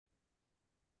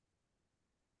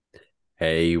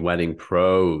Hey, Wedding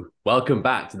Pro. Welcome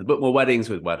back to the Book More Weddings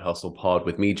with Wed Hustle Pod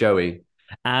with me, Joey.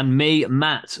 And me,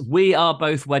 Matt. We are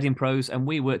both wedding pros and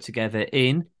we work together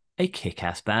in a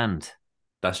kick-ass band.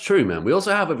 That's true, man. We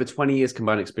also have over 20 years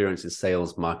combined experience in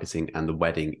sales, marketing, and the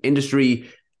wedding industry.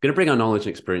 Going to bring our knowledge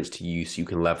and experience to you so you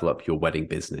can level up your wedding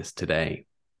business today.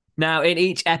 Now, in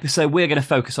each episode, we're going to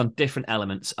focus on different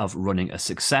elements of running a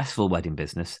successful wedding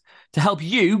business to help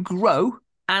you grow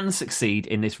and succeed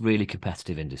in this really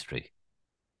competitive industry.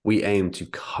 We aim to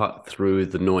cut through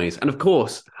the noise and, of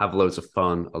course, have loads of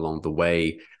fun along the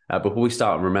way. Before we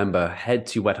start, remember, head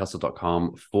to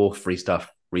wedhustle.com for free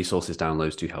stuff, resources,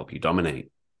 downloads to help you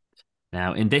dominate.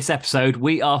 Now, in this episode,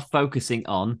 we are focusing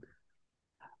on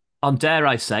dare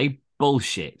I say,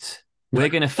 bullshit. We're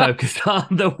going to focus on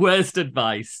the worst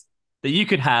advice that you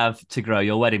could have to grow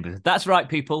your wedding business. That's right,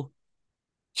 people.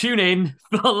 Tune in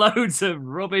for loads of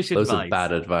rubbish Loads advice. of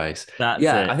bad advice. That's it.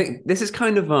 I think this is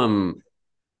kind of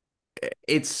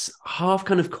it's half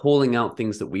kind of calling out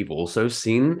things that we've also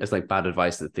seen as like bad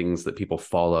advice, that things that people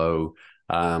follow.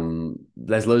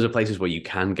 There's loads of places where you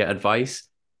can get advice,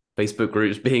 Facebook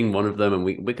groups being one of them, and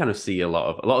we kind of see a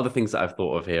lot of the things that I've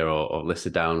thought of here or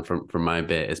listed down from my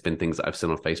bit has been things that I've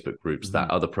seen on Facebook groups that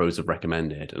other pros have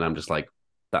recommended, and I'm just like,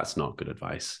 that's not good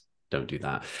advice. Don't do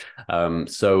that.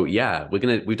 So yeah, we've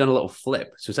done a little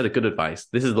flip. So instead of good advice,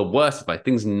 this is the worst advice,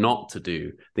 things not to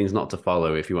do, things not to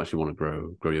follow if you actually want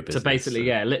to grow your business. So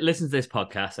basically, listen to this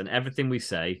podcast and everything we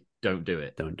say, don't do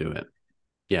it. Don't do it.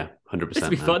 Yeah, 100%. This will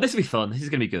be fun. This will be fun. This is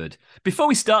going to be good. Before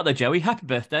we start though, Joey, happy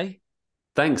birthday.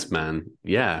 Thanks, man.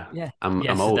 Yeah.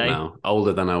 I'm old now.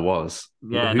 Older than I was.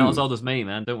 Yeah, not as old as me,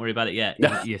 man. Don't worry about it yet.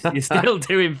 You're still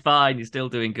doing fine. You're still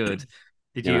doing good.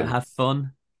 Did you have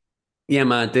fun? Yeah,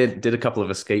 man, I did a couple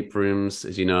of escape rooms.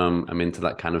 As you know, I'm into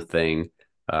that kind of thing.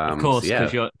 Of course,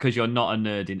 because you're not a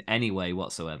nerd in any way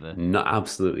whatsoever. No,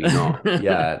 absolutely not.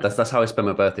 Yeah, that's how I spend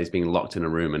my birthdays, being locked in a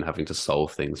room and having to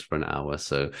solve things for an hour.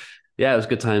 So yeah, it was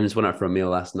good times. Went out for a meal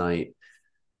last night.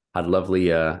 Had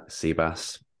lovely sea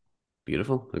bass.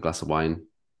 Beautiful. A glass of wine.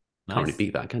 Nice. Can't really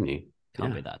beat that, can you?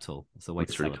 Can't beat that at all. It's a way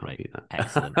to really celebrate.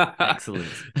 Excellent. Excellent.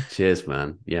 Cheers,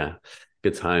 man. Yeah.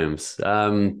 Good times.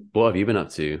 What have you been up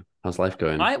to? How's life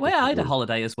going? I had a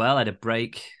holiday as well. I had a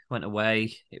break, went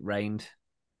away. It rained.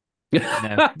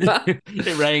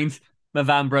 It rained. My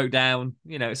van broke down.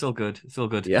 It's all good. It's all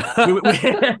good. Yeah.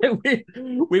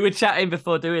 we were chatting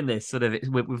before doing this. Sort of,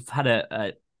 we've had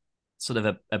a sort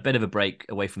of a bit of a break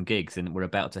away from gigs, and we're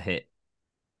about to hit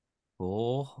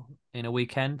 4 in a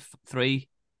weekend. 3.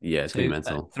 Yeah, it's gonna be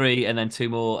mental. 3 and then 2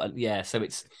 more. Yeah, so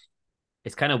it's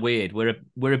kind of weird.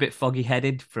 We're a bit foggy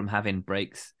headed from having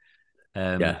breaks.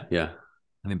 Yeah.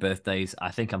 Having birthdays.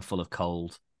 I think I'm full of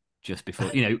cold just before.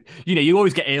 You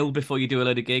always get ill before you do a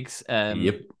load of gigs.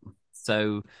 Yep.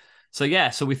 So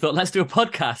we thought, let's do a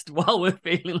podcast while we're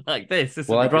feeling like this.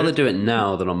 Well, I'd rather do it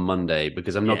now than on Monday,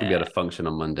 because I'm not going to be able to function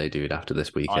on Monday, dude, after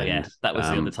this weekend. Oh, yeah. That was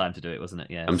the other time to do it, wasn't it?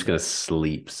 Yeah. I'm just going to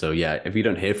sleep. So, yeah, if you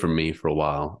don't hear from me for a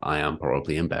while, I am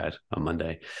probably in bed on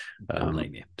Monday. Don't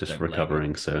blame you. Just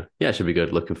recovering. So, yeah, it should be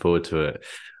good. Looking forward to it.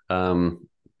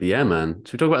 Yeah, man.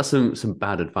 Should we talk about some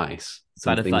bad advice?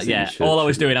 Bad advice, yeah. All I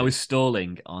was doing, I was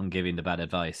stalling on giving the bad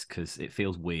advice because it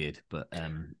feels weird, but it's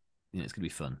going to be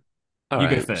fun. You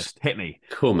go first. Hit me.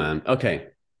 Cool, man. Okay.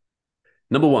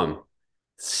 Number 1,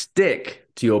 stick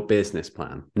to your business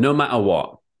plan, no matter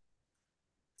what.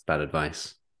 It's bad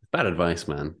advice. Bad advice,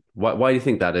 man. Why do you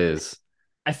think that is?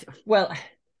 Well,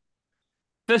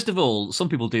 first of all, some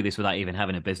people do this without even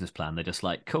having a business plan. They're just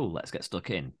like, cool, let's get stuck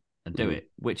in and do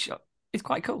it, which is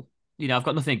quite cool. I've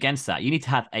got nothing against that. You need to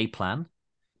have a plan,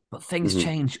 but things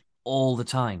change all the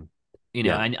time,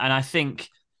 and I think,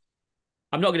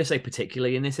 I'm not going to say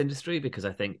particularly in this industry, because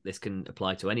I think this can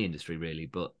apply to any industry really,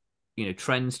 but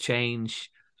trends change.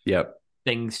 Yep.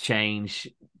 Things change.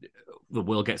 The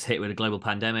world gets hit with a global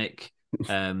pandemic.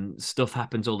 Stuff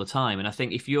happens all the time. And I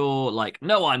think if you're like,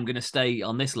 no, I'm going to stay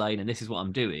on this lane and this is what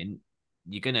I'm doing,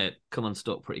 you're going to come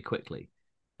unstuck pretty quickly.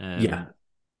 You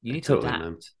need to adapt.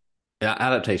 Man. Yeah,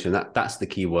 adaptation, that's the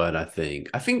key word, I think.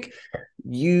 I think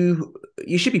you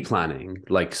should be planning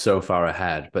like so far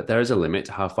ahead, but there is a limit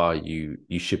to how far you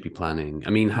should be planning. I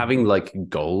mean, having like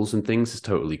goals and things is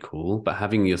totally cool, but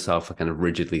having yourself kind of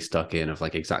rigidly stuck in of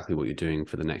like exactly what you're doing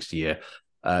for the next year.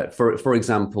 For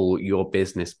example, your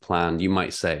business plan, you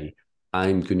might say,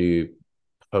 I'm going to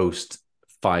post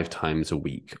 5 times a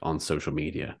week on social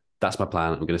media. That's my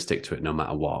plan. I'm going to stick to it no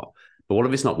matter what. But what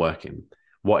if it's not working?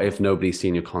 What if nobody's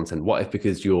seen your content? What if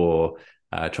because you're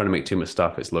trying to make too much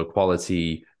stuff, it's low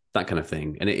quality, that kind of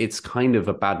thing? And it's kind of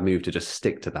a bad move to just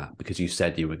stick to that because you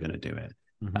said you were going to do it.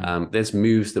 Mm-hmm. There's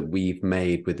moves that we've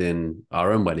made within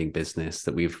our own wedding business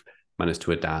that we've managed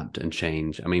to adapt and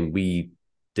change. I mean, we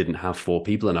didn't have 4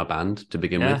 people in our band to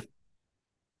begin Yeah. with.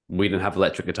 We didn't have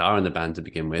electric guitar in the band to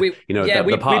begin with. We You know, yeah, the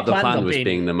we part of the planned plan on was being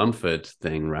being the Mumford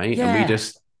thing, right? And we yeah.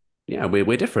 just, yeah,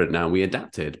 we're different now. We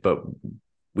adapted, but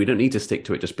we don't need to stick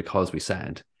to it just because we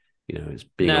said, you know, it's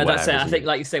being No, that's aware, it. I isn't think, it?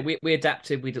 like you said, we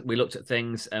adapted. We looked at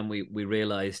things and we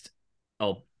realized,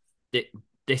 oh, it,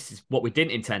 this is what we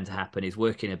didn't intend to happen is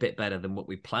working a bit better than what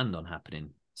we planned on happening.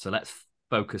 So let's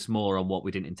focus more on what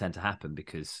we didn't intend to happen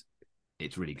because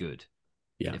it's really good.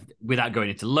 Yeah. Without going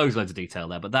into loads of detail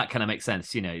there, but that kind of makes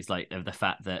sense. You know, it's like the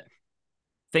fact that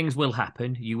things will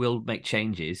happen, you will make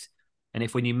changes, and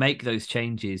if when you make those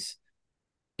changes,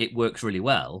 it works really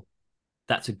well,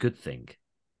 that's a good thing.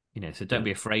 You know, so don't Yeah.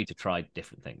 be afraid to try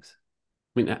different things.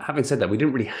 I mean, having said that, we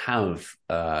didn't really have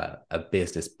a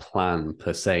business plan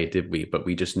per se, did we? But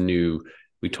we just knew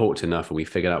we talked enough and we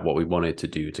figured out what we wanted to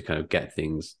do to kind of get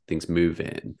things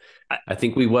moving. I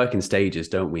think we work in stages,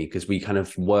 don't we? Because we kind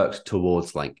of worked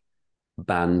towards like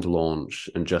band launch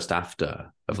and just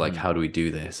after of like, how do we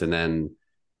do this? And then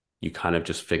you kind of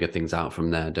just figure things out from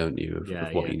there, don't you,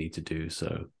 of what you need to do.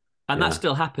 So, and yeah. that's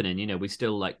still happening. You know, we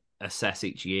still like assess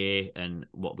each year and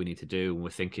what we need to do, and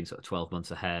we're thinking sort of 12 months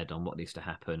ahead on what needs to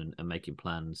happen and making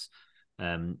plans.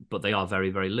 But they are very,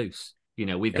 very loose. You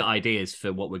know, we've got ideas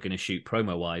for what we're going to shoot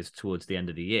promo wise towards the end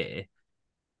of the year,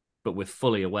 but we're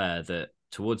fully aware that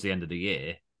towards the end of the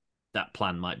year, that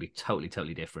plan might be totally,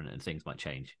 totally different and things might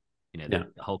change. You know,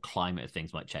 the whole climate of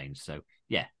things might change. So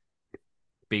yeah,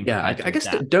 being I guess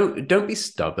don't be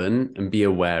stubborn and be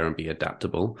aware and be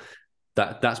adaptable.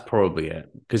 That's probably it.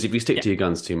 Because if you stick to your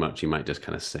guns too much, you might just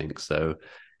kind of sink. So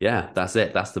yeah, that's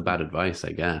it. That's the bad advice,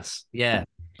 I guess. Yeah.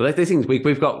 But these things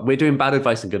we're doing bad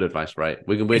advice and good advice, right?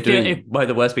 We're doing why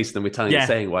the worst piece, and then we're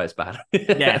saying why it's bad.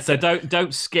 Yeah. So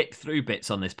don't skip through bits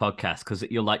on this podcast because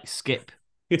you'll like skip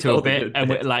to a bit, and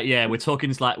we're like, we're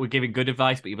talking like we're giving good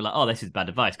advice, but you'll be like, oh, this is bad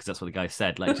advice because that's what the guy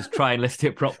said. Like, just try and listen to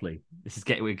it properly.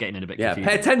 We're getting in a bit. Yeah, confusing.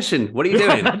 pay attention. What are you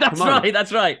doing? That's right.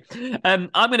 That's right. I'm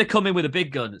going to come in with a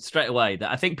big gun straight away.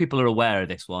 That I think people are aware of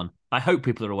this one. I hope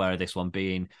people are aware of this one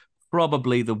being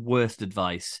probably the worst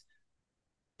advice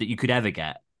that you could ever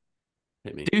get.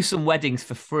 Do some weddings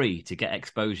for free to get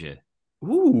exposure.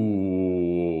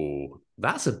 Ooh,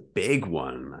 that's a big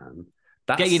one, man.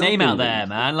 Get your name out there,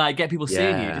 man. Like, get people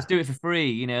seeing you. Just do it for free.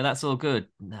 You know, that's all good.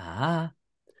 Nah.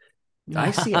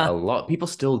 I see it a lot. People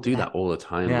still do that all the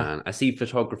time, man. I see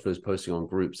photographers posting on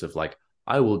groups of like,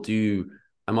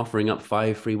 I'm offering up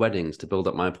 5 free weddings to build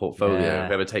up my portfolio.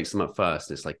 Whoever takes them up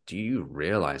first. It's like, do you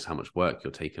realize how much work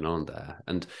you're taking on there?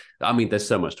 And I mean, there's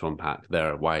so much to unpack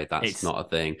there, why that's not a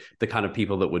thing. The kind of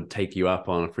people that would take you up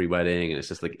on a free wedding, and it's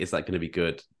just like, is that going to be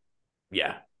good?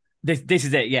 Yeah. This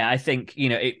is it. Yeah, I think, you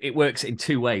know, it works in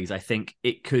 2 ways. I think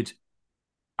it could.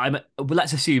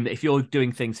 Let's assume that if you're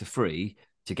doing things for free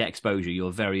to get exposure,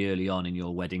 you're very early on in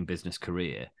your wedding business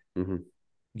career. Mm-hmm.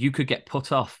 You could get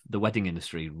put off the wedding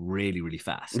industry really, really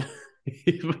fast.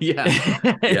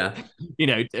 yeah. You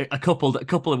know, a couple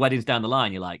of weddings down the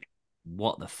line, you're like,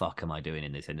 what the fuck am I doing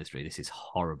in this industry? This is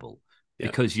horrible.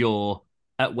 Because you're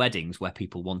at weddings where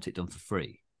people want it done for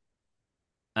free.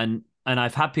 And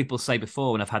I've had people say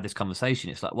before when I've had this conversation,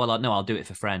 it's like, well, no, I'll do it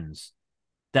for friends.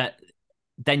 That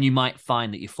then you might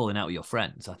find that you're falling out with your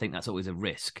friends. I think that's always a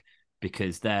risk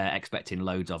because they're expecting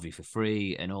loads of you for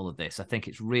free and all of this. I think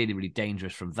it's really, really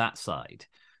dangerous from that side.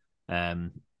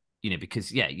 You know,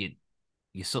 because you're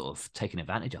sort of taking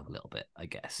advantage of a little bit, I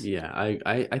guess. Yeah,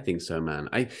 I think so, man.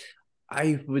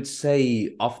 I would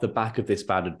say off the back of this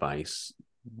bad advice,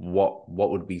 what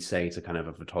would we say to kind of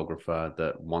a photographer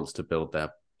that wants to build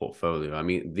their portfolio? I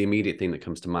mean, the immediate thing that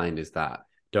comes to mind is that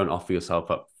don't offer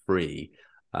yourself up free.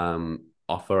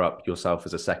 Offer up yourself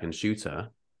as a second shooter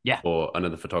or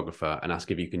another photographer and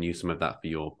ask if you can use some of that for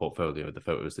your portfolio, the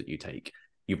photos that you take.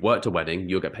 You've worked a wedding,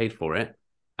 you'll get paid for it,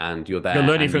 and you're there. You're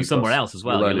learning from somewhere else as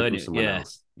well. You're learning from someone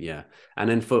else. Yeah. And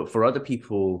then for other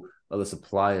people, other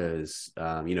suppliers,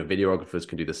 you know, videographers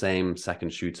can do the same,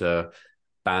 second shooter,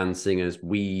 band singers.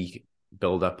 We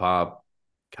build up our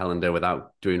calendar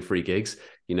without doing free gigs.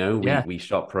 You know, we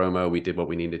shot promo, we did what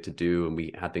we needed to do, and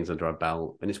we had things under our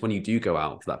belt. And it's when you do go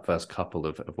out for that first couple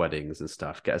of weddings and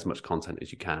stuff, get as much content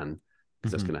as you can,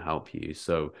 because that's going to help you.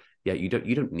 So yeah, you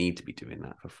don't need to be doing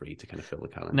that for free to kind of fill the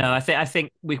calendar. No, I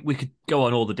think we could go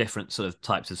on all the different sort of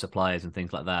types of suppliers and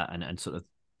things like that, and sort of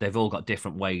they've all got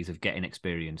different ways of getting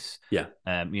experience. Yeah.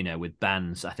 You know, with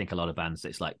bands, I think a lot of bands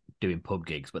it's like doing pub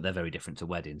gigs, but they're very different to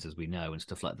weddings, as we know, and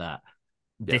stuff like that.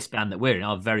 This band that we're in,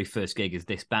 our very first gig as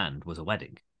this band was a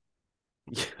wedding.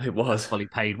 Yeah, it a was. fully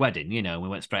paid wedding, we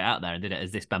went straight out there and did it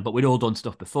as this band. But we'd all done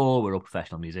stuff before. We're all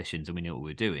professional musicians and we knew what we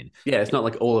were doing. Yeah, it's not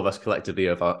like all of us collectively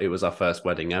it was our first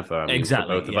wedding ever. I mean, for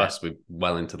Exactly. both of Yeah. us, we're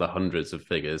well into the hundreds of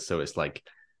figures. So it's like,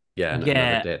 yeah, another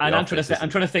Yeah, day at the and I'm trying to office I'm isn't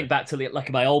trying to like think back to like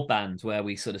my old band where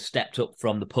we sort of stepped up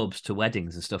from the pubs to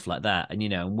weddings and stuff like that,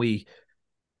 and we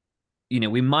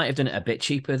might have done it a bit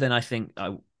cheaper than I think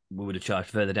we would have charged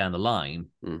further down the line.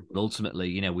 But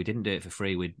ultimately, we didn't do it for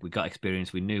free. We got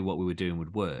experience. We knew what we were doing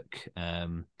would work.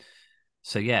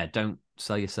 So yeah, don't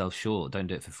sell yourself short. Don't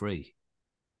do it for free.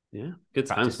 Yeah, good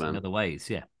times, Practice in man. other ways.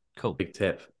 Yeah, cool. Big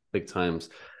tip, big times.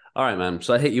 All right, man.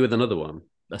 So I hit you with another one.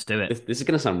 Let's do it. This is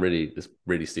going to sound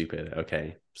really stupid.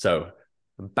 Okay, so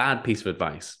a bad piece of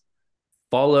advice: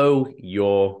 follow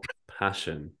your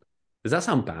passion. Does that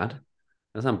sound bad?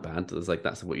 Does that sound bad? It's like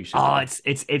that's what you should Oh,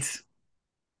 do.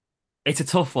 it's a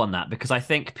tough one, that, because I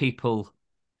think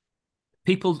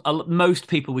most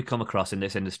people we come across in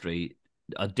this industry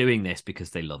are doing this because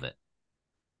they love it.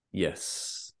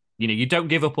 Yes. You don't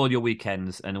give up all your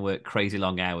weekends and work crazy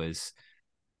long hours,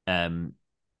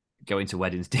 going to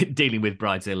weddings, dealing with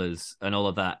bridezillas and all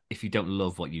of that if you don't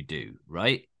love what you do,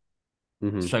 right?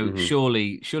 So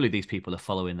surely these people are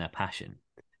following their passion.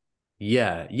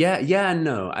 Yeah.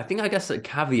 No, I guess a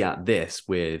caveat this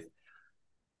with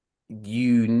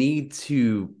you need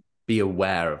to be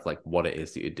aware of like what it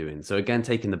is that you're doing. So again,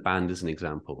 taking the band as an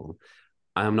example,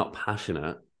 I am not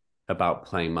passionate about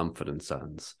playing Mumford and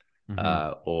Sons,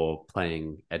 or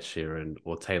playing Ed Sheeran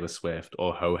or Taylor Swift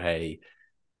or Ho Hey,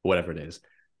 whatever it is.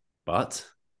 But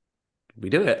we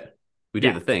do it. We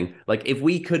do the thing. Like if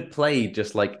we could play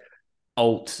just like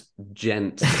alt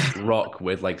gent rock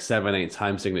with like 7/8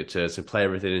 time signatures and play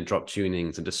everything in drop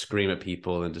tunings and just scream at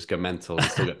people and just go mental and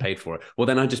still get paid for it, well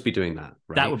then I'd just be doing that,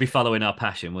 right? That would be following our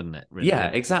passion, wouldn't it? Really? Yeah,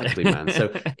 exactly, man.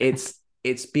 So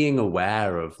it's being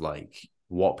aware of like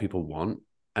what people want,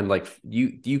 and like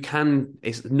you can,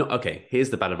 it's not okay. Here's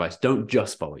the bad advice: don't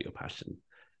just follow your passion.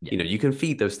 Yeah. You can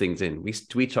feed those things in.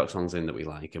 We chuck songs in that we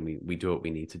like, and we do what we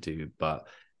need to do, but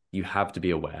you have to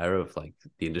be aware of like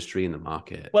the industry and the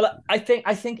market. Well, I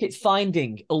think it's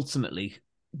finding ultimately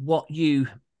what you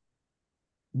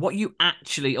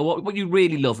actually, or what you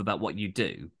really love about what you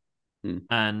do,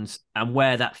 and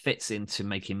where that fits into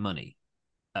making money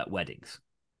at weddings.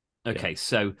 Okay,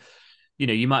 so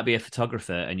you might be a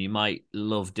photographer and you might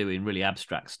love doing really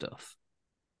abstract stuff.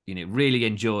 Really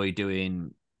enjoy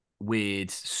doing weird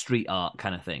street art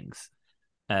kind of things.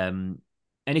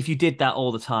 And if you did that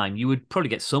all the time, you would probably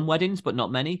get some weddings, but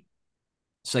not many.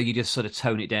 So you just sort of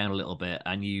tone it down a little bit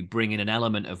and you bring in an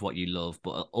element of what you love,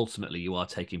 but ultimately you are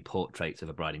taking portraits of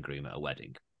a bride and groom at a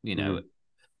wedding,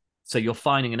 So you're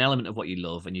finding an element of what you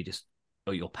love and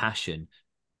or your passion,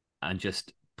 and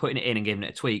just putting it in and giving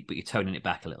it a tweak, but you're toning it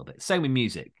back a little bit. Same with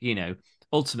music,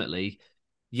 ultimately,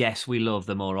 yes, we love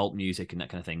the more alt music and that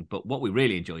kind of thing, but what we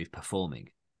really enjoy is performing.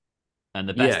 And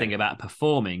the best thing about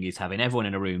performing is having everyone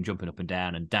in a room jumping up and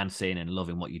down and dancing and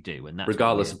loving what you do. And that's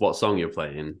regardless of what song you're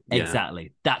playing.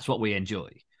 Exactly. That's what we enjoy.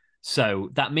 So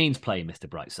that means playing Mr.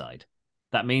 Brightside.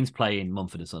 That means playing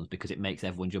Mumford and Sons because it makes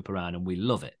everyone jump around and we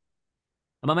love it.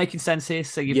 Am I making sense here?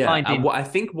 So you're finding... I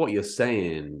think what you're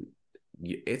saying,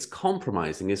 it's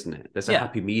compromising, isn't it? There's a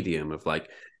happy medium of like,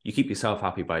 you keep yourself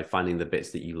happy by finding the bits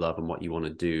that you love and what you want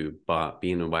to do, but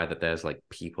being aware that there's like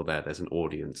people there's an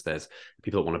audience, there's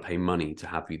people that want to pay money to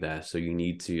have you there. So you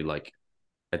need to like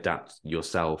adapt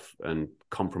yourself and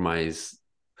compromise,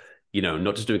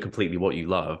 not just doing completely what you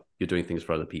love. You're doing things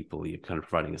for other people. You're kind of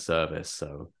providing a service.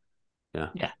 So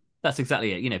yeah, that's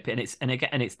exactly it.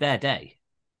 And it's their day.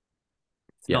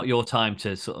 It's not your time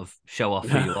to sort of show off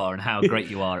who you are and how great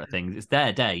you are at things. It's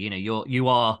their day. You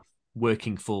are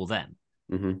working for them.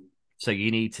 So you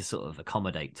need to sort of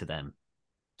accommodate to them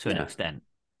to an extent.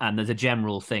 And there's a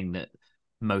general thing that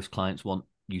most clients want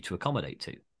you to accommodate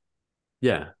to.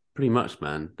 Yeah, pretty much,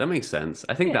 man. That makes sense.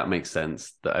 I think that makes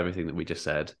sense, that everything that we just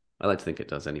said. I like to think it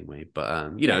does anyway.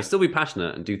 But, still be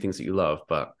passionate and do things that you love,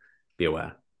 but be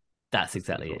aware. That's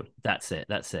exactly it. That's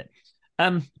it.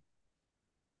 I'm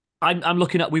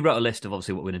looking at, we wrote a list of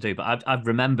obviously what we're going to do, but I've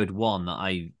remembered one that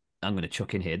I'm going to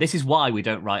chuck in here. This is why we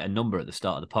don't write a number at the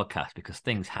start of the podcast, because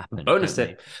things happen. Bonus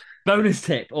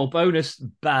tip or bonus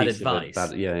bad advice.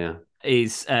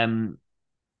 Is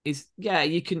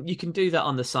you can do that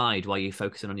on the side while you're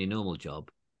focusing on your normal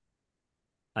job,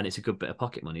 and it's a good bit of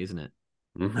pocket money, isn't it?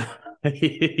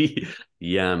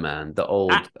 Yeah, man. The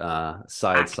old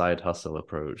side hustle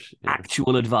approach. Yeah.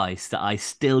 Actual advice that I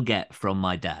still get from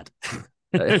my dad.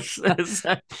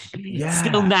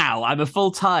 Still now, I'm a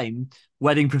full-time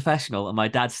wedding professional, and my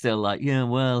dad's still like,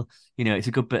 it's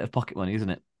a good bit of pocket money, isn't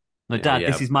it? No, Yeah, Dad,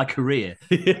 this yeah. is my career.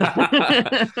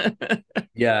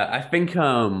 Yeah, I think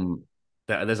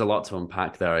there's a lot to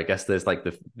unpack there. I guess there's like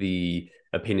the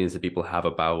opinions that people have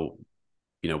about,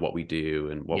 what we do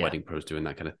and what Yeah, wedding pros do and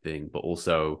that kind of thing, but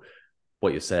also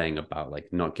what you're saying about like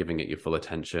not giving it your full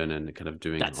attention and kind of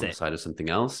doing it that's on the it. side of something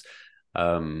else.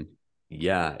 Um,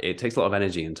 yeah, it takes a lot of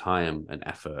energy and time and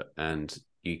effort, and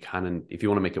you can, if you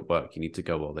want to make it work, you need to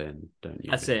go all in, don't you?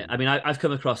 That's it. I mean, I've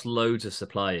come across loads of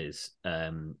suppliers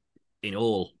in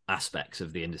all aspects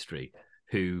of the industry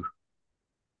who,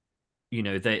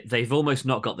 they've almost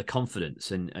not got the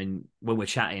confidence. And when we're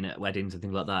chatting at weddings and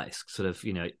things like that, it's sort of, do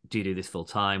you do this full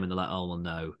time? And they're like, oh, well,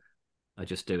 no, I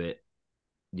just do it,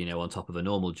 on top of a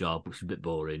normal job, which is a bit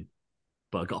boring,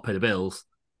 but I've got to pay the bills,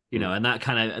 and that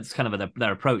kind of, it's kind of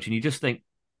their approach. And you just think,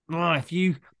 oh, if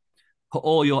you put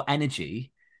all your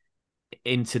energy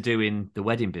into doing the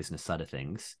wedding business side of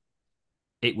things,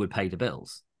 it would pay the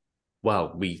bills.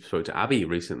 Well, we spoke to Abby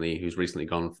recently, who's recently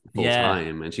gone full Yeah.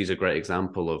 time, and she's a great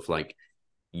example of like,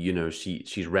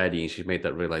 she's ready and she's made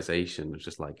that realization. It's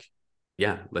just like,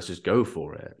 yeah, let's just go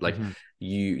for it. Like Mm-hmm.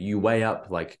 you weigh up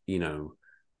like,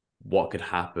 what could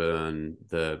happen,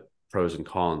 the pros and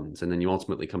cons, and then you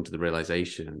ultimately come to the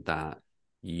realization that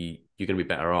you're going to be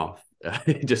better off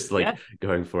just like Yeah.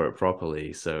 going for it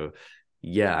properly. So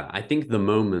yeah, I think the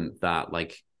moment that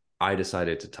like I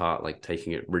decided to start like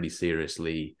taking it really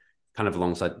seriously, kind of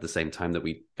alongside at the same time that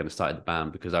we kind of started the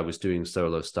band, because I was doing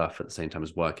solo stuff at the same time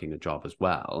as working a job as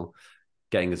well,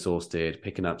 getting exhausted,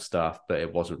 picking up stuff, but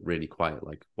it wasn't really quite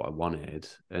like what I wanted.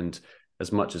 And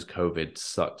as much as COVID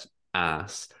sucked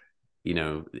ass,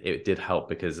 it did help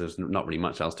because there's not really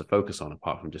much else to focus on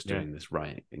apart from just Yeah. doing this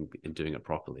right and doing it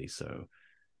properly. So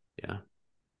yeah,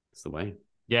 it's the way.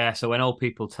 Yeah. So when old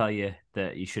people tell you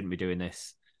that you shouldn't be doing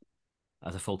this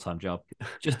as a full-time job,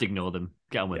 just ignore them.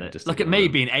 Get on with Yeah, it. just Look at ignore me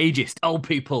them. being ageist. Old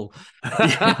people.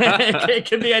 It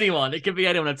can be anyone. It can be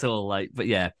anyone at all. Like, but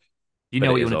yeah, you But know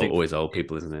it what you is want to do. always old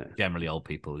people, isn't it? Generally old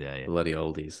people. Yeah. Bloody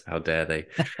oldies. How dare they?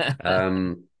 Yeah.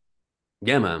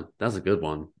 Yeah, man, that's a good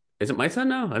one. Is it my turn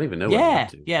now? I don't even know where I'm up Yeah.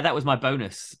 to. Yeah. That was my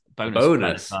bonus kind of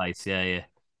Bonus. advice. Yeah. Yeah.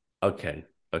 Okay.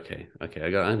 Okay.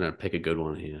 I'm gonna pick a good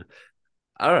one here.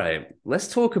 All right. Let's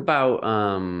talk about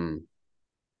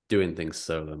doing things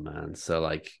solo, man. So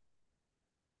like,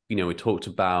 we talked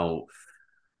about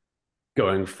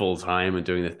going full time and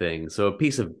doing the thing. So a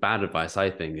piece of bad advice, I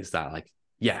think, is that like,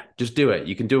 yeah, just do it.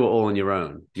 You can do it all on your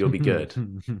own. You'll be good.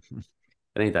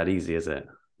 It ain't that easy, is it?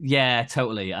 Yeah,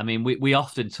 totally. I mean, we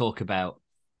often talk about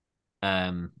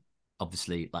um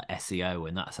obviously like SEO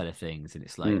and that side of things, and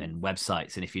it's like Mm, and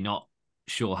websites, and if you're not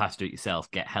sure how to do it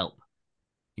yourself, get help.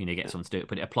 Get yeah, someone to do it.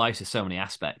 But it applies to so many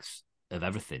aspects of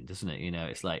everything, doesn't it?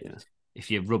 It's like yeah.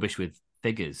 if you're rubbish with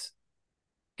figures,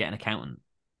 get an accountant.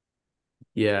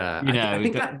 Yeah, I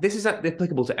think That, that this is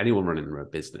applicable to anyone running their own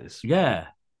business, right? yeah.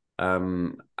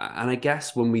 And I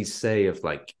guess when we say of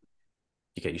like,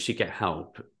 okay, you should get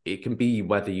help, it can be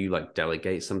whether you like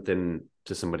delegate something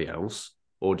to somebody else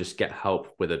or just get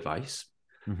help with advice.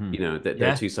 Mm-hmm. That there are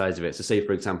Yeah. two sides of it. So say,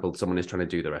 for example, someone is trying to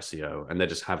do their SEO and they're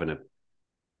just having a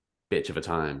bitch of a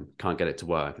time, can't get it to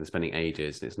work and spending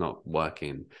ages and it's not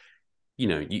working.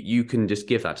 You can just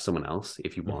give that to someone else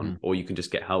if you Mm-hmm. want, or you can just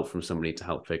get help from somebody to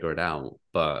help figure it out.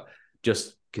 But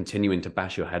just continuing to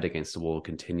bash your head against the wall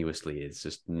continuously is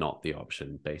just not the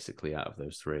option, basically, out of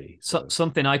those three. So So,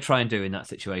 something I try and do in that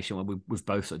situation, when we've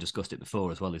both sort of discussed it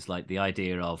before as well, is like the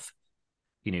idea of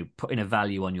putting a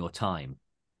value on your time.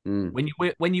 mm,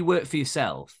 When you work for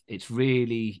yourself, it's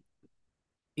really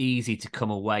easy to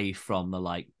come away from the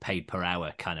like paid per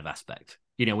hour kind of aspect.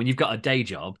 When you've got a day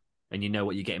job and you know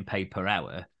what you're getting paid per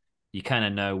hour, you kind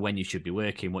of know when you should be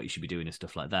working, what you should be doing, and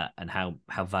stuff like that, and how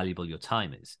valuable your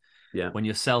time is. yeah, When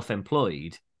you're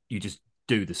self-employed, you just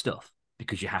do the stuff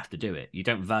because you have to do it. You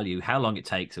don't value how long it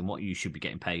takes and what you should be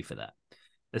getting paid for that.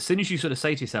 As soon as you sort of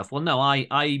say to yourself, well, no,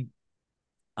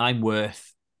 I'm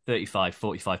worth 35,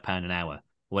 45 pound an hour,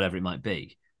 whatever it might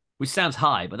be, which sounds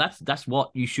high, but that's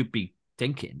what you should be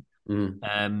thinking. mm,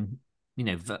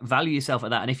 Value yourself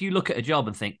at that. And if you look at a job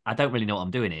and think, I don't really know what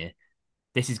I'm doing here,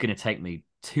 this is going to take me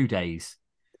 2 days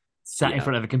sat in yeah.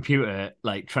 front of a computer,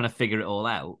 like trying to figure it all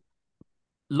out.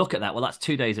 Look at that. Well, that's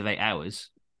 2 days of 8 hours.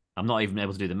 I'm not even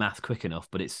able to do the math quick enough,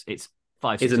 but it's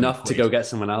five, Is six hundred enough to quid. go get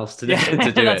someone else to Yeah,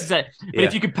 to do that's it. it. But if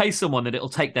Yeah, you could pay someone that it'll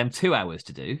take them 2 hours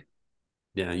to do,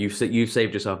 you've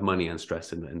saved yourself money and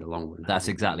stress in the long run, that's haven't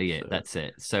you? exactly it. So That's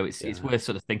it. So it's yeah, worth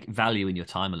sort of valuing your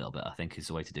time a little bit. I think is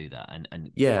the way to do that,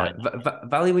 and yeah, find that.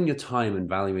 valuing your time and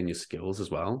valuing your skills as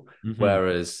well. Mm-hmm.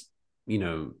 Whereas, you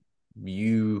know,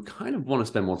 you kind of want to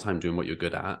spend more time doing what you're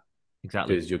good at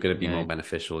Exactly. because you're going to be Yeah. more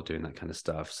beneficial doing that kind of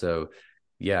stuff. So,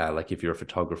 yeah, like if you're a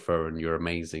photographer and you're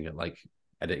amazing at like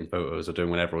editing photos or doing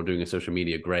whatever or doing a social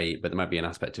media, great. But there might be an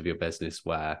aspect of your business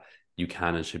where you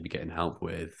can and should be getting help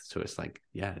with. So it's like,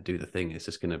 yeah, do the thing. It's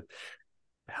just gonna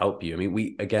help you. I mean,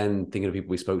 we again thinking of people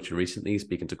we spoke to recently,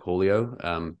 speaking to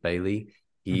Coolio, Bailey,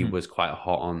 he was quite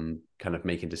hot on kind of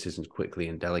making decisions quickly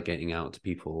and delegating out to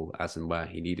people as and where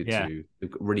he needed to,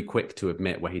 really quick to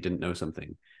admit where he didn't know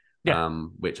something.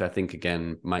 Which I think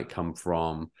again might come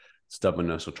from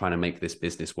stubbornness or trying to make this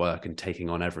business work and taking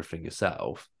on everything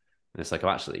yourself. And it's like, oh,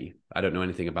 actually, I don't know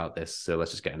anything about this, so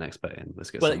let's just get an expert in. Let's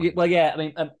get well, yeah. I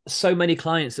mean, so many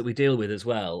clients that we deal with as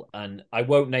well, and I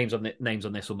won't names on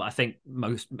this one, but I think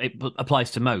most it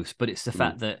applies to most. But it's the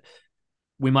fact that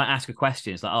we might ask a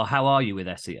question. It's like, oh, how are you with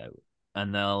SEO?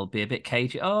 And they'll be a bit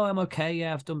cagey. Oh, I'm okay.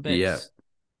 Yeah, I've done bits. Yeah.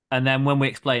 And then when we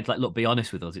explain, it's like, look, be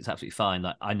honest with us. It's absolutely fine.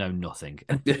 Like, I know nothing.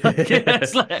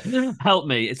 It's like, help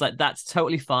me. It's like, that's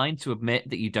totally fine to admit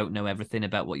that you don't know everything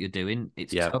about what you're doing.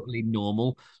 It's totally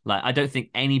normal. Like, I don't think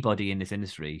anybody in this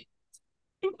industry,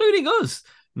 including us,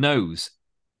 knows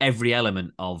every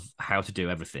element of how to do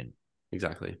everything.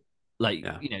 Exactly. Like,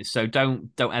 so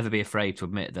don't ever be afraid to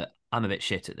admit that I'm a bit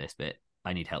shit at this bit.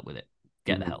 I need help with it.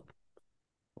 Get the help.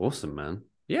 Awesome, man.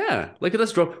 Yeah, look at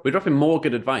us we're dropping more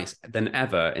good advice than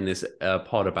ever in this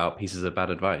pod about pieces of bad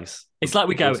advice. It's like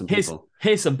we go,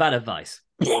 here's some bad advice.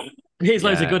 Here's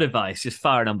loads of good advice, just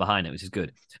firing on behind it, which is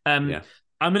good. I'm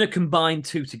going to combine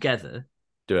two together.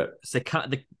 Do it. So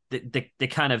they're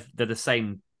the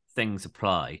same things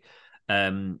apply.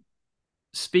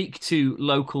 Speak to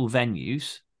local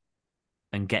venues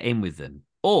and get in with them,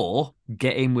 or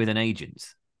get in with an agent.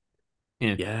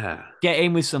 Get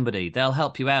in with somebody. They'll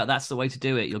help you out. That's the way to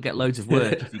do it. You'll get loads of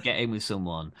work if you get in with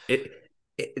someone.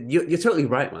 You're totally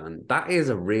right, man. That is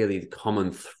a really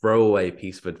common throwaway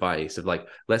piece of advice of like,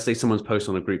 let's say someone's posted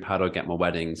on a group, how do I get my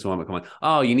wedding? Someone might come on,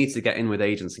 oh, you need to get in with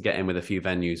agents and get in with a few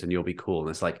venues and you'll be cool.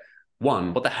 And it's like,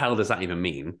 one, what the hell does that even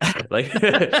mean? Like,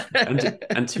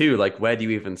 and two, like, where do you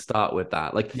even start with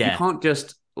that? Like, you can't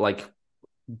just like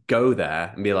go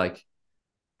there and be like,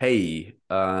 hey, do you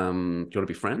want to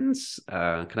be friends?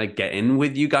 Can I get in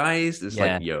with you guys? It's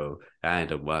like, yo, I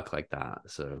don't work like that.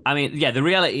 So, I mean, the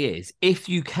reality is, if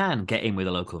you can get in with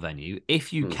a local venue,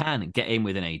 if you can get in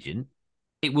with an agent,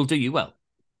 it will do you well.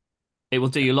 It will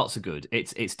do you lots of good.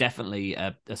 It's definitely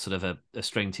a sort of a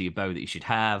string to your bow that you should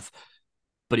have,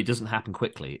 but it doesn't happen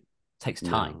quickly. It takes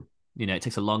time. No. It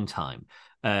takes a long time.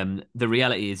 The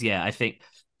reality is, I think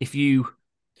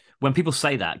when people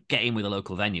say that, get in with a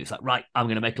local venue, it's like, right, I'm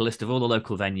going to make a list of all the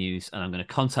local venues and I'm going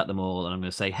to contact them all and I'm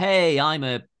going to say, hey, I'm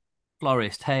a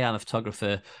florist. Hey, I'm a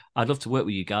photographer. I'd love to work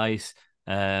with you guys.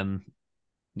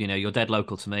 You're dead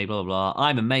local to me, blah, blah, blah.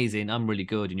 I'm amazing. I'm really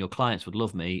good. And your clients would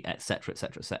love me, et cetera, et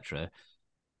cetera, et cetera.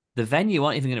 The venue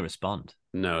aren't even going to respond.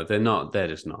 No, they're not. They're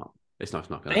just not. It's not going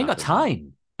to happen. They ain't got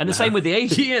time. And the same with the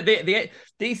agent.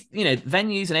 These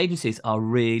venues and agencies are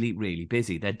really, really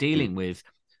busy. They're dealing with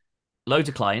loads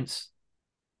of clients.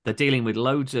 They're dealing with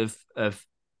loads of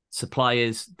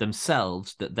suppliers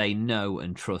themselves that they know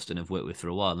and trust and have worked with for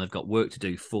a while, and they've got work to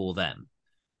do for them.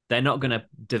 They're not going to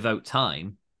devote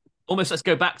time. Almost, let's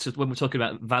go back to when we're talking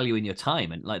about valuing your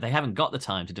time, and like they haven't got the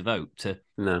time to devote to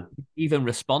even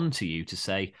respond to you to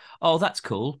say, oh, that's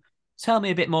cool. Tell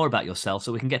me a bit more about yourself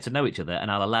so we can get to know each other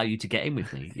and I'll allow you to get in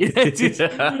with me.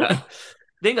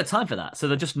 They ain't got time for that. So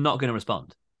they're just not going to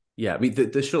respond. Yeah, I mean,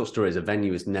 the short story is a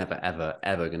venue is never, ever,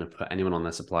 ever going to put anyone on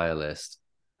their supplier list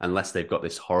unless they've got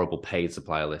this horrible paid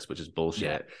supplier list, which is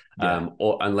bullshit,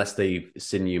 or unless they've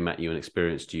seen you, met you, and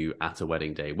experienced you at a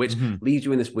wedding day, which leaves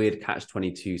you in this weird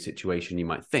catch-22 situation, you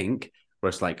might think, where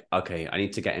it's like, okay, I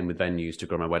need to get in with venues to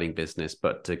grow my wedding business,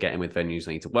 but to get in with venues,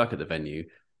 I need to work at the venue.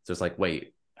 So it's like,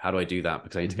 wait, how do I do that?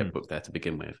 Because I need to get booked there to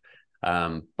begin with.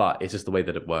 But it's just the way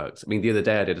that it works. I mean, the other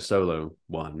day I did a solo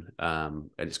one, and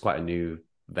it's quite a new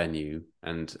venue,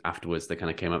 and afterwards they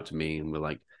kind of came up to me and were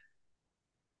like,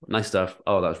 nice stuff,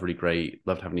 oh, that was really great,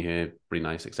 loved having you here, really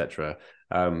nice, etc.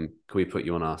 Can we put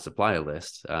you on our supplier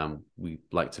list? We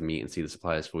like to meet and see the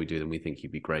suppliers before we do them. We think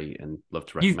you'd be great and love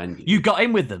to recommend you. You got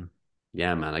in with them?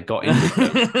 Yeah, man, I got in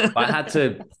with them. I had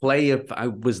to play I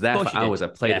was there for hours. I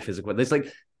played a physical. There's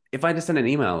like, if I just sent an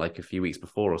email like a few weeks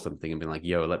before or something and been like,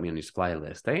 yo, let me on your supplier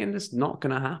list, they ain't just not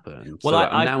going to happen. Well, so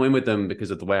I'm now in with them because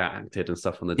of the way I acted and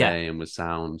stuff on the day and was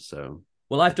sound. So,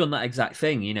 well, I've done that exact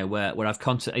thing, where I've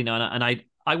contacted, and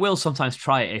I will sometimes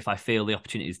try it if I feel the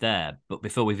opportunity is there, but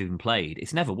before we've even played,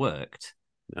 it's never worked,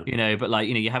 but like,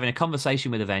 you're having a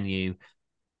conversation with a venue,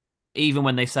 even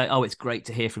when they say, oh, it's great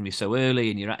to hear from you so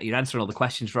early and you're answering all the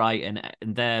questions right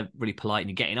and they're really polite and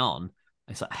you're getting on.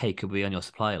 It's like, hey, could we be on your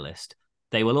supplier list?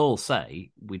 they will all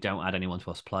say, we don't add anyone to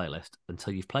our supplier list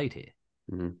until you've played here.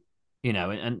 Mm-hmm.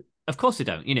 And of course they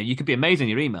don't. You could be amazing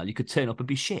in your email. You could turn up and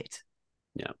be shit.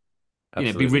 Yeah. Be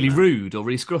Absolutely, really man. rude or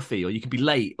really scruffy, or you could be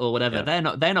late or whatever.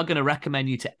 Yeah. They're not going to recommend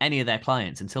you to any of their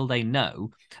clients until they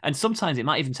know. And sometimes it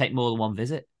might even take more than one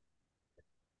visit.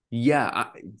 Yeah,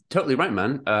 totally right,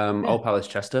 man. Old Palace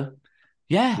Chester.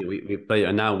 Yeah. Yeah, we played,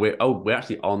 and now we're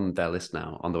actually on their list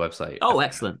now on the website. Oh,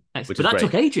 excellent. Which But is that great.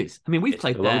 took ages. I mean, we've It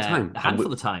played took a long there time. a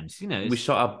handful of times. We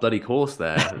shot our bloody course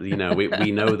there. We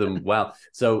know them well.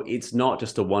 So it's not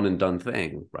just a one and done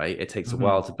thing, right? It takes a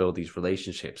while to build these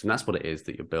relationships, and that's what it is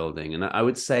that you're building. And I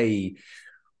would say,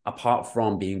 apart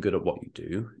from being good at what you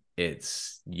do,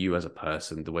 it's you as a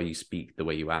person, the way you speak, the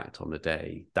way you act on the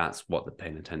day. That's what they're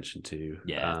paying attention to.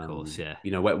 Yeah, of course. Yeah.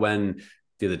 When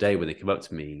the other day when they came up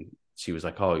to me, she was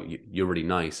like, "Oh, you're really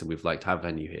nice, and we've liked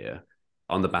having you here."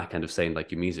 On the back end of saying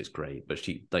like your music's great, but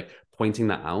she like pointing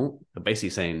that out, basically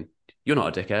saying you're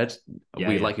not a dickhead.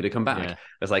 We'd like you to come back. Yeah.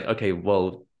 It's like, okay,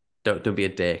 well, don't be a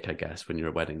dick, I guess, when you're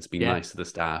at weddings. Be nice to the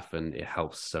staff, and it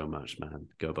helps so much, man.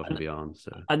 Go above and beyond.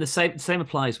 So, and the same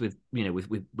applies with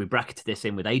we bracketed this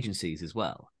in with agencies as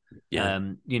well. Yeah,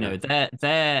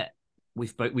 they're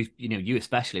we've you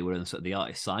especially were in sort of the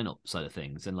artist sign up side of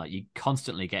things, and like you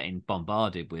constantly getting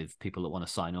bombarded with people that want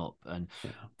to sign up, and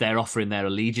they're offering their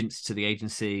allegiance to the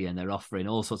agency, and they're offering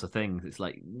all sorts of things. It's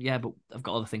like, yeah, but I've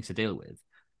got other things to deal with.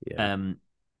 Yeah.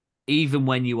 Even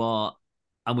when you are,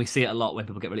 and we see it a lot when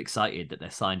people get really excited that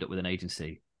they're signed up with an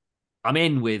agency. I'm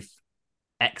in with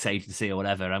X agency or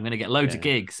whatever. I'm going to get loads of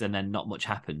gigs, and then not much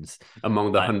happens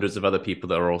among the hundreds of other people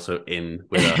that are also in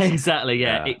with us. Exactly.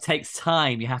 Yeah. It takes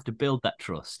time. You have to build that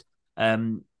trust.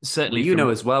 Certainly,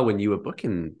 as well, when you were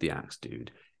booking the acts,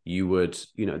 dude, you would,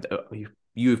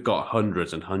 you've got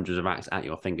hundreds and hundreds of acts at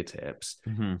your fingertips.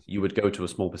 Mm-hmm. You would go to a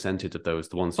small percentage of those,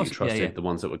 the ones that you trusted, the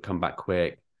ones that would come back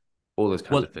quick, all those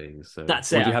kinds of things. So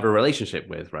that's it. You have a relationship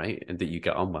with, right, and that you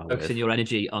get on well with. Focusing your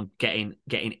energy on getting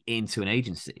into an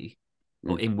agency.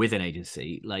 Or in with an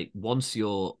agency, like once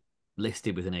you're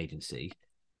listed with an agency,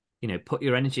 put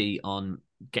your energy on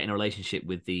getting a relationship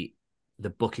with the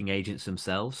booking agents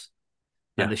themselves.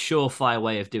 Yeah. And the surefire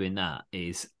way of doing that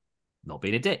is not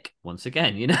being a dick. Once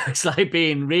again, it's like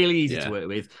being really easy to work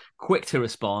with, quick to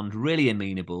respond, really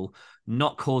amenable,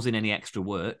 not causing any extra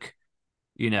work,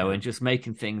 and just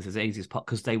making things as easy as possible,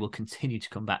 because they will continue to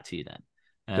come back to you then.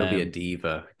 Don't be a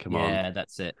diva. Come on. Yeah,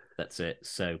 that's it.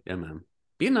 So yeah, man.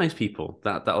 Be nice people.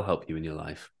 That'll help you in your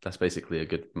life. That's basically a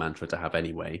good mantra to have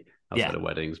anyway, outside of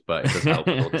weddings, but it does help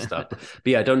with all this stuff. But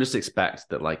yeah, don't just expect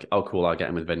that like, oh cool, I'll get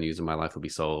in with venues and my life will be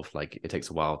solved. Like it takes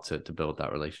a while to build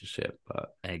that relationship.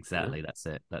 But exactly, that's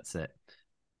it.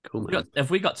 Cool, man.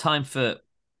 Have we got time for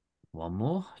one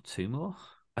more, two more?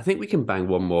 I think we can bang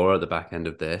one more at the back end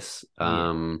of this.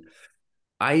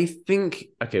 I think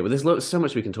well, there's so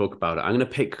much we can talk about it. I'm gonna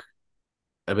pick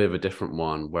a bit of a different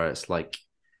one where it's like,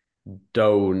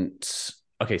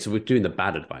 okay, so we're doing the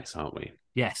bad advice, aren't we?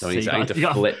 Yes. So I need to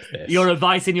flip this. Your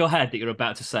advice in your head that you're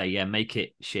about to say, make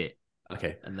it shit.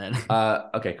 Okay. And then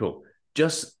okay, cool.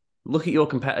 Just look at your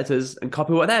competitors and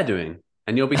copy what they're doing,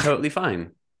 and you'll be totally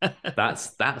fine.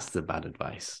 That's the bad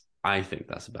advice. I think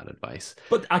that's bad advice.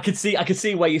 But I could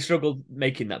see why you struggled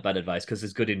making that bad advice, because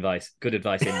there's good advice in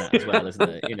that as well, isn't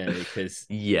it? Because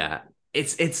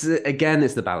it's again,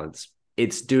 it's the balance.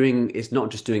 It's not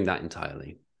just doing that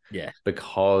entirely. Yeah.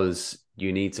 Because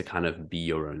you need to kind of be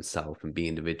your own self and be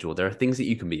individual. There are things that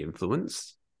you can be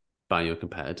influenced by your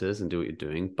competitors and do what you're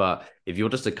doing. But if you're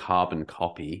just a carbon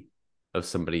copy of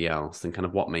somebody else, then kind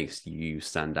of what makes you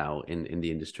stand out in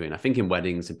the industry? And I think in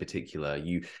weddings in particular,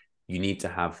 you need to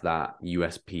have that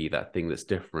USP, that thing that's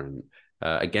different.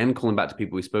 Again, calling back to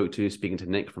people we spoke to, speaking to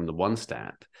Nick from the One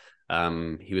Step,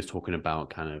 he was talking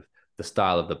about kind of the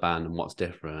style of the band and what's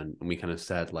different. And we kind of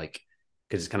said like,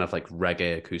 because it's kind of like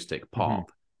reggae acoustic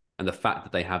pop, and the fact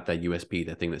that they have their USP,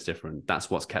 their thing that's different, that's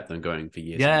what's kept them going for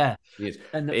years. Yeah. Years.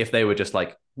 And if they were just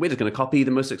like, we're just going to copy the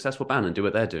most successful band and do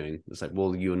what they're doing, it's like,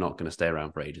 well, you're not going to stay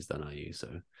around for ages then, are you?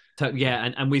 So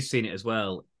and we've seen it as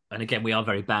well. And again, we are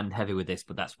very band heavy with this,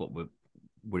 but that's what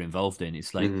we're involved in.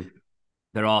 It's like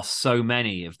there are so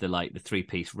many of the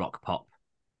 3-piece rock pop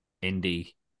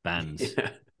indie bands,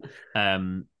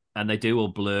 and they do all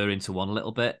blur into one a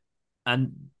little bit.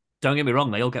 And don't get me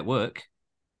wrong, they all get work.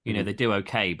 They do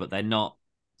okay, but they're not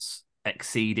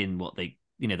exceeding what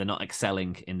they're not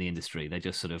excelling in the industry. They're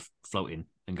just sort of floating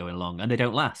and going along, and they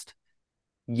don't last.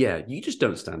 Yeah, you just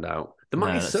don't stand out. The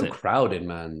market is so crowded,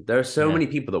 man. There are so many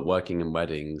people that working in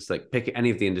weddings. Like pick any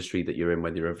of the industry that you're in,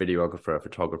 whether you're a videographer, a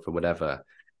photographer, whatever.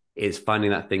 is finding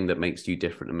that thing that makes you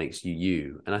different and makes you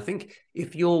you. And I think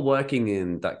if you're working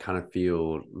in that kind of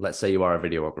field, let's say you are a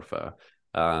videographer,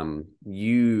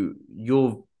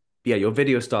 your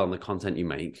video style and the content you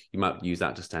make, you might use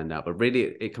that to stand out, but really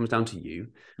it comes down to you,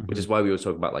 which is why we were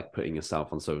talking about like putting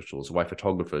yourself on socials, why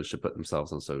photographers should put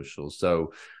themselves on socials.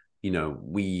 So,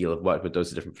 we have worked with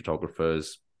those different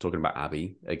photographers, talking about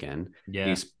Abby again. Yeah.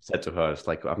 He said to her, it's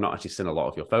like, I've not actually seen a lot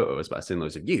of your photos, but I've seen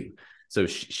loads of you. So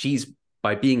she's,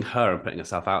 by being her and putting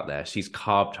herself out there, she's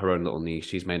carved her own little niche.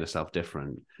 She's made herself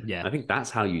different. Yeah. And I think that's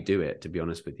how you do it, to be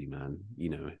honest with you, man.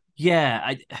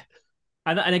 Yeah.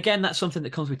 And again, that's something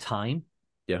that comes with time.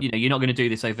 Yeah. You're not going to do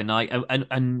this overnight.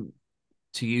 And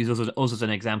to use us as an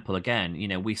example again,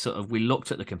 we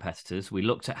looked at the competitors, we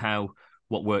looked at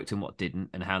what worked and what didn't,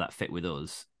 and how that fit with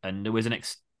us. And there was an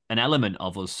element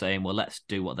of us saying, well, let's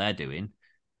do what they're doing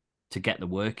to get the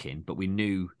work in, but we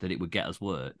knew that it would get us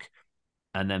work.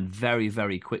 And then very,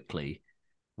 very quickly,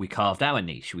 we carved our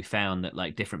niche. We found that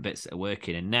like different bits that are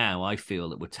working. And now I feel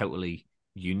that we're totally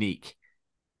unique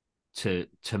to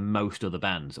most other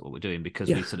bands at what we're doing, because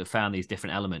we sort of found these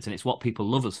different elements, and it's what people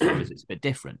love us for, is it's a bit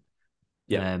different.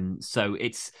 Yeah. So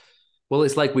it's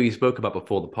like we spoke about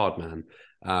before the pod, man.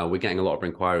 We're getting a lot of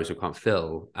inquiries we can't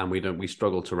fill, and we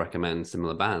struggle to recommend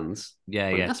similar bands.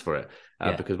 Ask for it,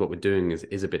 because what we're doing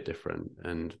is a bit different,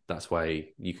 and that's why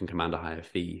you can command a higher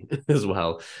fee as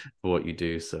well for what you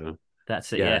do. So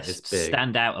that's it. Yeah, it's big.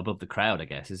 Stand out above the crowd, I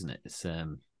guess, isn't it? It's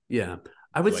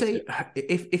I would say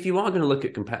if you are going to look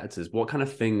at competitors, what kind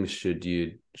of things should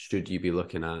you be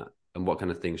looking at, and what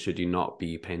kind of things should you not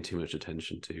be paying too much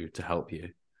attention to help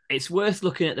you? It's worth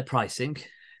looking at the pricing.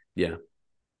 Yeah.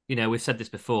 We've said this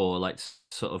before, like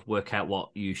sort of work out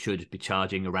what you should be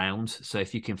charging around. So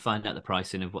if you can find out the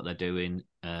pricing of what they're doing,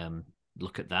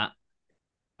 look at that.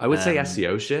 I would say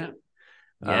SEO shit.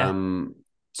 Yeah.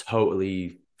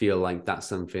 Totally feel like that's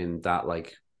something that,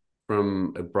 like,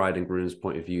 from a bride and groom's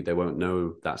point of view, they won't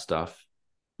know that stuff,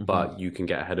 but you can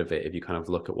get ahead of it if you kind of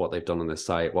look at what they've done on their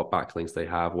site, what backlinks they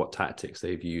have, what tactics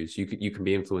they've used. You can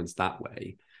be influenced that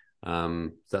way.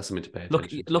 So that's something to pay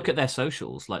attention to. Look at their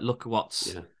socials. Like, look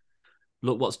what's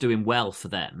doing well for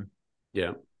them.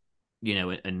 Yeah.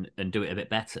 And do it a bit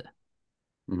better.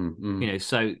 Mm-hmm.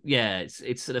 So yeah,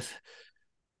 it's sort of.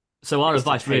 So our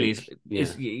advice really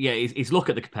is look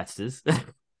at the competitors.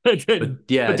 Do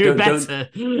it better.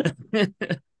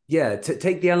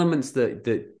 Take the elements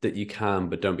that you can,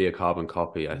 but don't be a carbon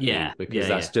copy. I think because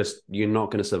that's just, you're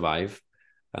not going to survive.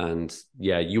 And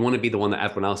you want to be the one that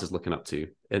everyone else is looking up to.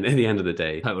 And at the end of the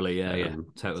day, totally,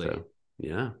 totally.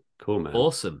 So, cool, man.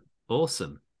 Awesome. So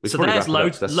there's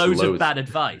loads of bad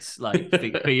advice, like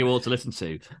for you all to listen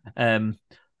to.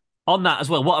 On that as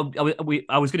well,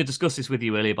 I was going to discuss this with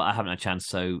you earlier, but I haven't had a chance,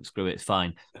 so screw it, it's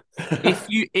fine.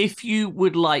 If you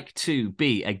would like to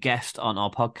be a guest on our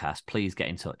podcast, please get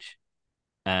in touch.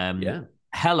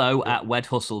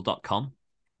 hello@wedhustle.com.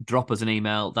 Drop us an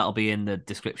email. That'll be in the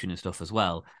description and stuff as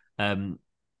well.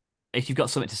 If you've got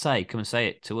something to say, come and say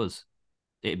it to us.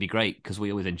 It'd be great, because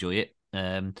we always enjoy it.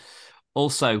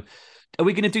 Also, are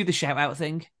we going to do the shout out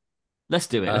thing? Let's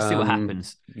do it. Let's see what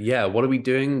happens. Yeah, what are we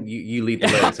doing? You lead the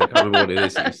way, so I can't remember what it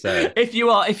is that you said. If you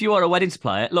are a wedding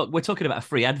supplier, look, we're talking about a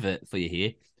free advert for you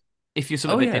here. If you're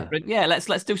something a bit different,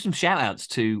 let's do some shout outs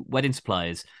to wedding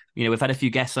suppliers. We've had a few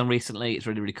guests on recently. It's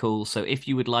really, really cool. So if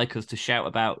you would like us to shout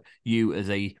about you as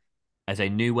a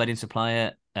new wedding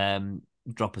supplier,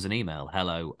 drop us an email,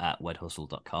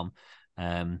 hello@wedhustle.com.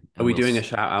 Are we doing a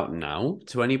shout out now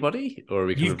to anybody, or are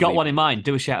we? You've got one in mind.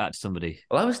 Do a shout out to somebody.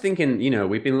 Well, I was thinking,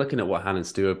 we've been looking at what Han and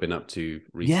Stu have been up to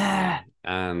recently,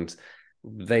 and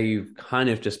they've kind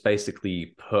of just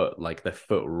basically put like their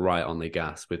foot right on the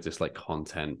gas with just like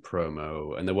content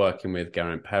promo, and they're working with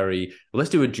Garen Perry. Well, let's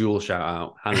do a dual shout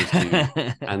out, Han and Stu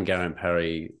and Garen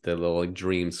Perry, the little like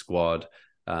dream squad.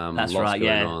 That's lots right.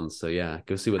 Going on. So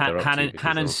go see what they're up to.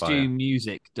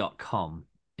 HannandStuMusic.com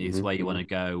is where you want to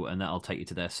go, and that'll take you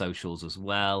to their socials as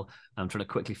well. I'm trying to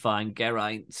quickly find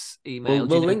Geraint's email.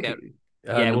 We'll link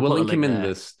him in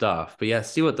the stuff. But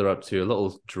see what they're up to. A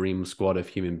little dream squad of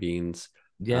human beings.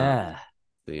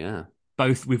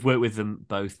 Both, we've worked with them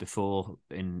both before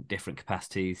in different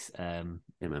capacities. Man.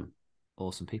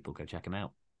 Awesome people. Go check them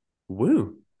out.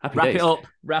 Woo. Happy wrap days. it up.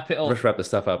 Let's wrap the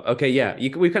stuff up. Okay,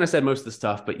 we've kind of said most of the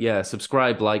stuff, but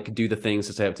subscribe, like, do the things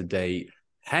to stay up to date.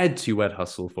 Head to Wed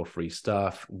Hustle for free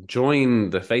stuff. Join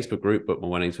the Facebook group, Book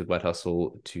More Weddings with Wed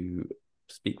Hustle, to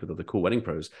speak with other cool wedding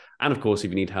pros. And of course,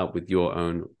 if you need help with your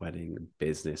own wedding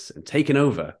business and taking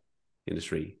over the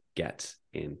industry, get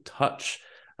in touch.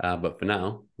 But for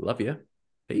now, love you.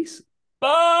 Peace.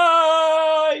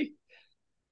 Bye.